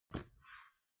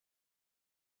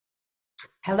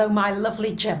Hello, my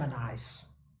lovely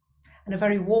Geminis, and a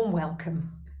very warm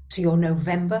welcome to your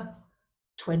November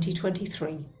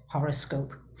 2023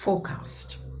 horoscope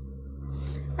forecast.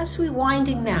 As we're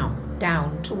winding now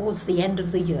down towards the end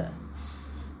of the year,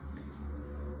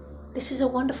 this is a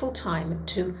wonderful time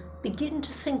to begin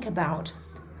to think about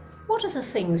what are the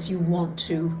things you want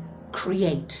to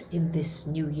create in this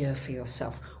new year for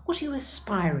yourself. What are you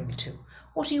aspiring to?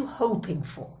 What are you hoping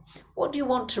for? What do you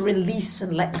want to release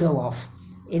and let go of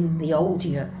in the old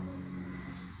year?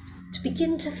 To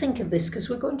begin to think of this, because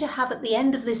we're going to have at the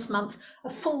end of this month a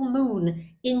full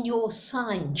moon in your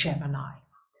sign, Gemini.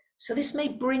 So this may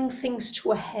bring things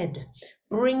to a head,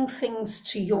 bring things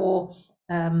to your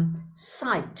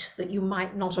sight that you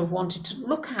might not have wanted to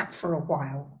look at for a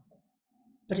while.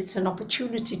 But it's an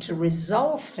opportunity to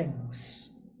resolve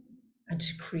things and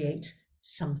to create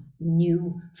some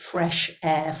new, fresh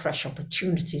air, fresh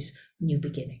opportunities, new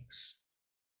beginnings.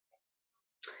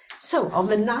 So on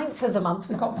the 9th of the month,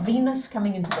 we've got Venus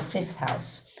coming into the 5th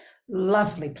house.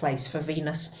 Lovely place for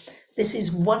Venus. This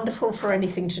is wonderful for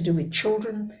anything to do with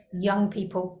children, young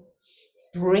people,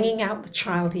 bringing out the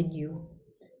child in you.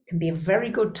 It can be a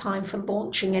very good time for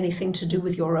launching anything to do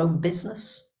with your own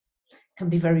business. It can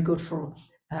be very good for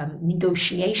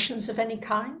negotiations of any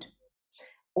kind.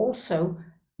 Also,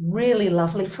 really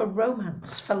lovely for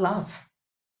romance, for love.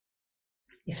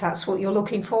 If that's what you're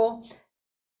looking for,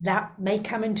 that may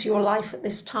come into your life at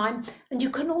this time. And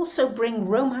you can also bring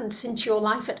romance into your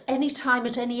life at any time,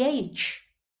 at any age.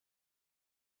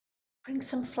 Bring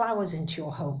some flowers into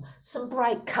your home, some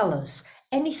bright colors,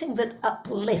 anything that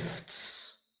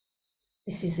uplifts.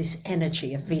 This is this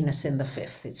energy of Venus in the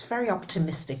 5th. It's very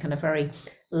optimistic and a very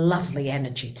lovely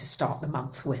energy to start the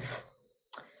month with.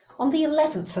 On the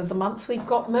 11th of the month, we've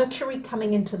got Mercury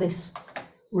coming into this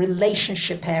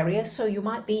relationship area. So you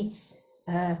might be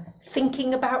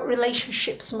thinking about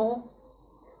relationships more,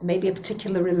 maybe a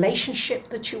particular relationship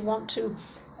that you want to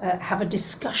have a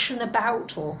discussion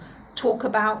about or talk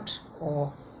about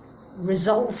or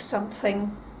resolve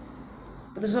something.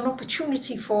 But there's an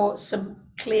opportunity for some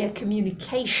clear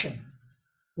communication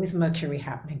with Mercury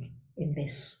happening in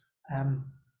this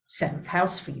 7th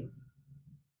house for you.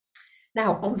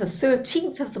 Now, on the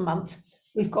 13th of the month,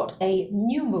 we've got a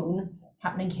new moon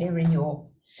happening here in your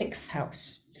 6th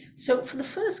house. So for the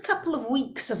first couple of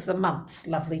weeks of the month,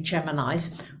 lovely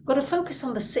Geminis, we've got to focus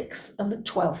on the 6th and the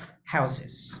 12th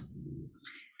houses.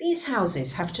 These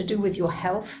houses have to do with your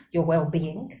health, your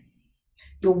well-being,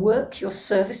 your work, your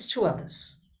service to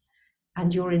others,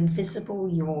 and your invisible,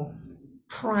 your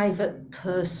private,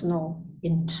 personal,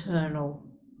 internal,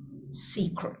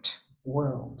 secret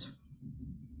world.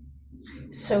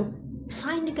 So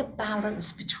finding a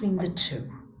balance between the two.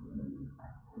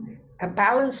 A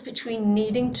balance between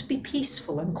needing to be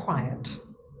peaceful and quiet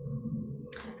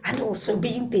and also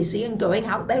being busy and going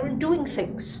out there and doing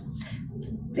things.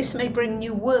 This may bring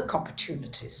new work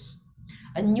opportunities,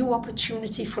 a new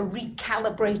opportunity for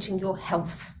recalibrating your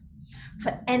health,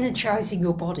 for energizing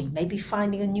your body, maybe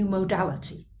finding a new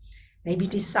modality, maybe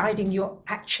deciding you're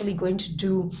actually going to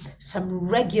do some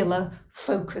regular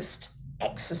focused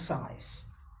exercise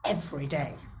every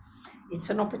day. It's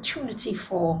an opportunity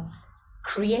for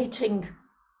creating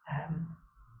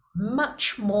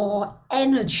much more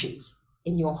energy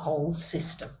in your whole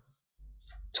system,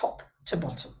 top to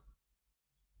bottom.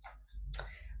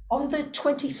 On the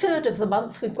 23rd of the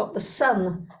month, we've got the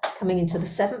Sun coming into the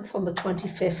 7th, on the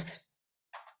 25th,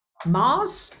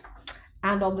 Mars,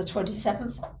 and on the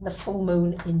 27th, the full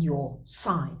moon in your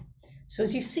sign. So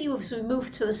as you see, as we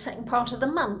move to the second part of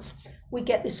the month, we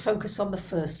get this focus on the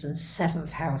 1st and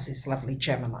 7th houses, lovely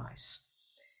Geminis.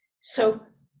 So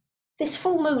this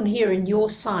full moon here in your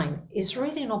sign is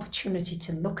really an opportunity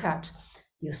to look at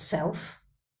yourself,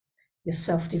 your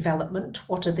self-development.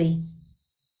 What are the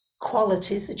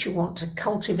qualities that you want to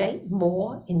cultivate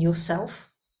more in yourself?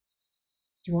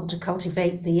 You want to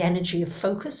cultivate the energy of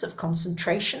focus, of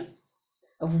concentration,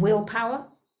 of willpower,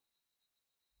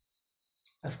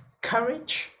 of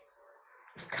courage,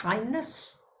 of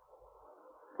kindness.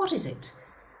 What is it?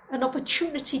 An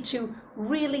opportunity to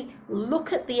really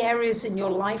look at the areas in your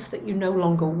life that you no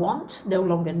longer want, no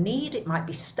longer need. It might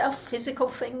be stuff, physical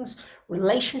things,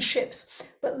 relationships,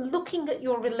 but looking at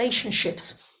your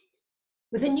relationships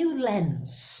with a new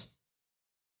lens.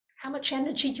 How much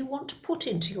energy do you want to put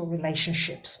into your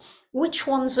relationships? Which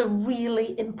ones are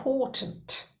really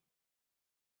important?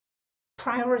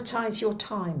 Prioritize your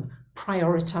time,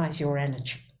 prioritize your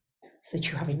energy so that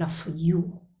you have enough for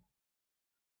you.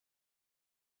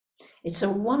 It's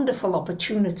a wonderful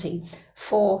opportunity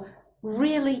for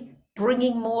really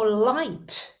bringing more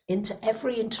light into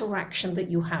every interaction that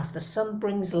you have. The sun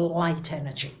brings light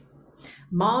energy.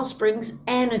 Mars brings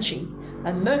energy,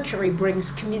 and Mercury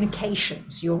brings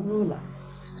communications, your ruler.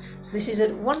 So this is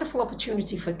a wonderful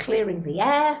opportunity for clearing the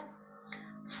air,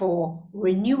 for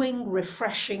renewing,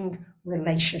 refreshing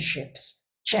relationships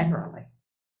generally.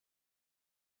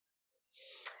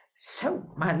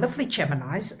 So, my lovely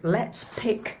Geminis, let's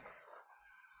pick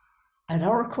an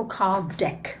oracle card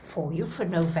deck for you for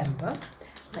November.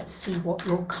 Let's see what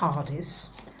your card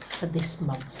is for this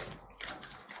month.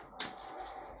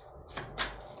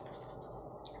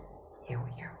 Here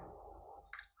we go.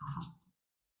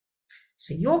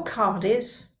 So your card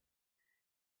is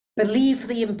Believe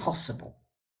the Impossible.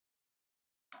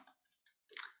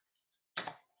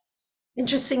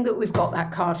 Interesting that we've got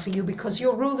that card for you, because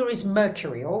your ruler is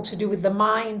Mercury, all to do with the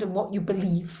mind and what you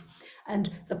believe.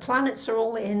 And the planets are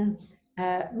all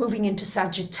moving into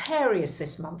Sagittarius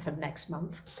this month and next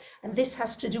month. And this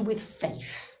has to do with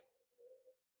faith.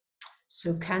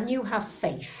 So can you have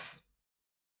faith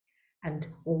and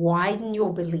widen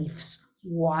your beliefs,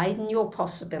 widen your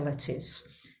possibilities,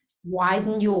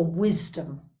 widen your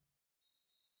wisdom,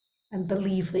 and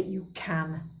believe that you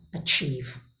can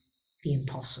achieve the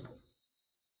impossible?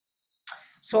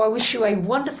 So I wish you a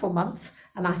wonderful month,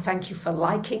 and I thank you for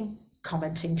liking,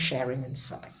 commenting, sharing, and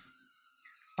subbing.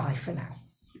 Bye for now.